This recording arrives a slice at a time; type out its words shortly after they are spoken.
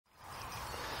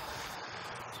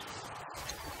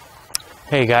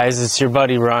Hey guys, it's your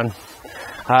buddy Ron.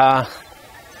 Bad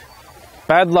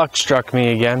luck struck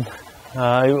me again.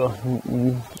 You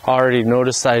already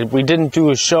noticed we didn't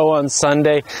do a show on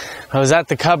Sunday. I was at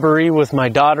the cubbery with my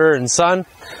daughter and son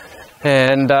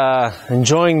and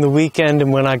enjoying the weekend,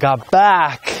 and when I got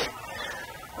back,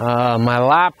 my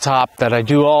laptop that I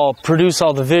produce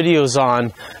all the videos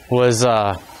on was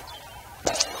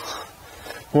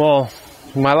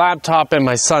my laptop and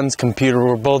my son's computer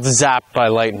were both zapped by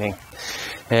lightning.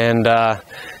 And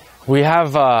we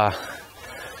have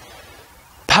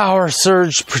power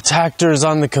surge protectors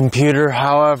on the computer.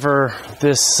 However,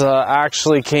 this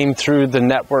actually came through the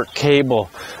network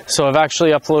cable. So I've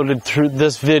actually uploaded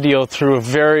this video through a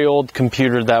very old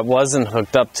computer that wasn't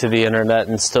hooked up to the internet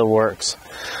and still works.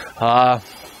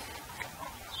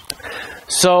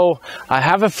 So I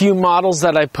have a few models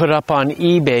that I put up on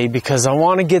eBay because I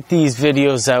want to get these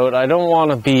videos out. I don't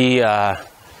want to be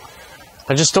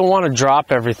I just don't want to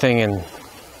drop everything and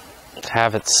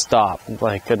have it stop.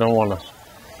 Like, I don't want to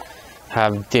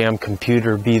have damn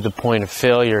computer be the point of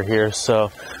failure here. So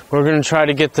we're going to try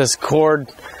to get this cord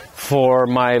for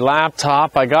my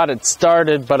laptop. I got it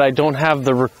started, but I don't have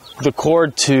the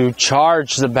cord to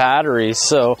charge the battery.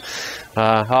 So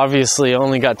obviously I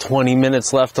only got 20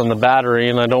 minutes left on the battery,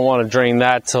 and I don't want to drain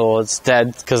that till it's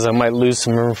dead because I might lose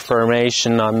some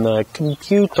information on the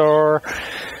computer.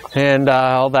 And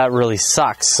all that really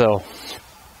sucks. So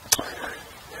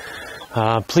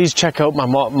please check out my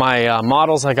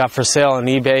models I got for sale on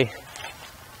eBay.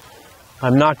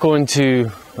 I'm not going to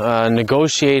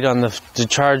negotiate on the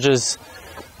charges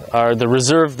or the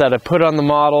reserve that I put on the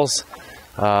models.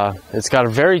 It's got a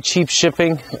very cheap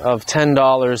shipping of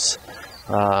 $10.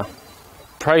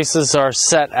 Prices are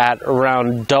set at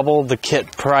around double the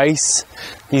kit price.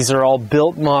 These are all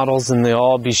built models and they'll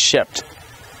all be shipped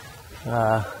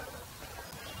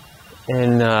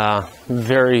in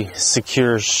very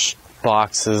secure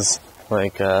boxes.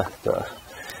 Like the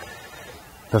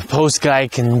post guy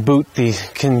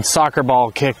can soccer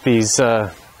ball kick these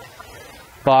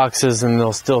boxes and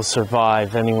they'll still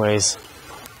survive. Anyways,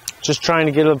 just trying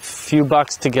to get a few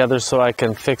bucks together so I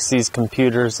can fix these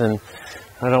computers, and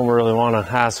I don't really want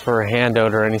to ask for a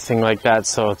handout or anything like that.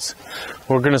 So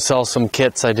we're gonna sell some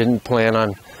kits I didn't plan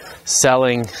on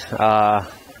selling.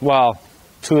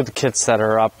 Two of the kits that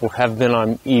are up have been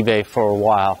on eBay for a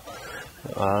while,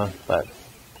 but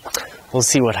we'll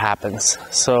see what happens.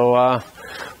 So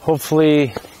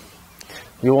hopefully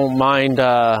you won't mind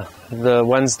the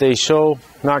Wednesday show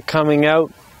not coming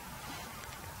out.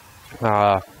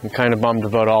 I'm kind of bummed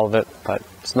about all of it, but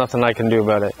there's nothing I can do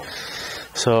about it.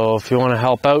 So if you want to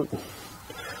help out,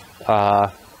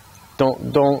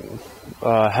 don't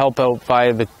help out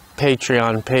via the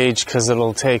Patreon page, because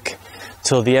it'll take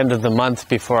till the end of the month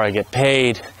before I get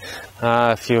paid.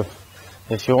 If you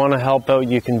want to help out,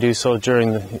 you can do so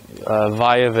during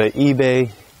via the eBay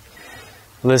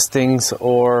listings,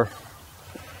 or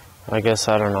I guess,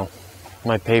 I don't know,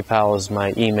 my PayPal is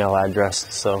my email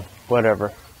address, so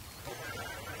whatever.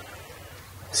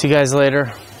 See you guys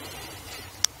later.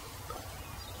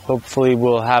 Hopefully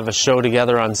we'll have a show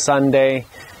together on Sunday,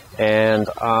 and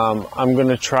I'm going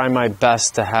to try my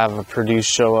best to have a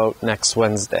produced show out next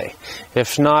Wednesday.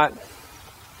 If not,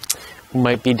 we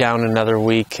might be down another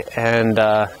week, and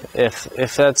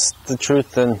if that's the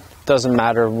truth, then it doesn't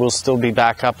matter. We'll still be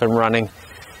back up and running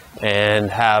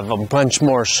and have a bunch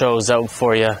more shows out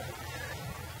for you.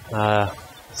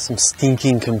 Some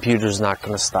stinking computer's not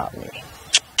going to stop me.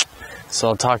 So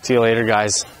I'll talk to you later,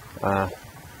 guys.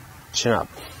 Chin up.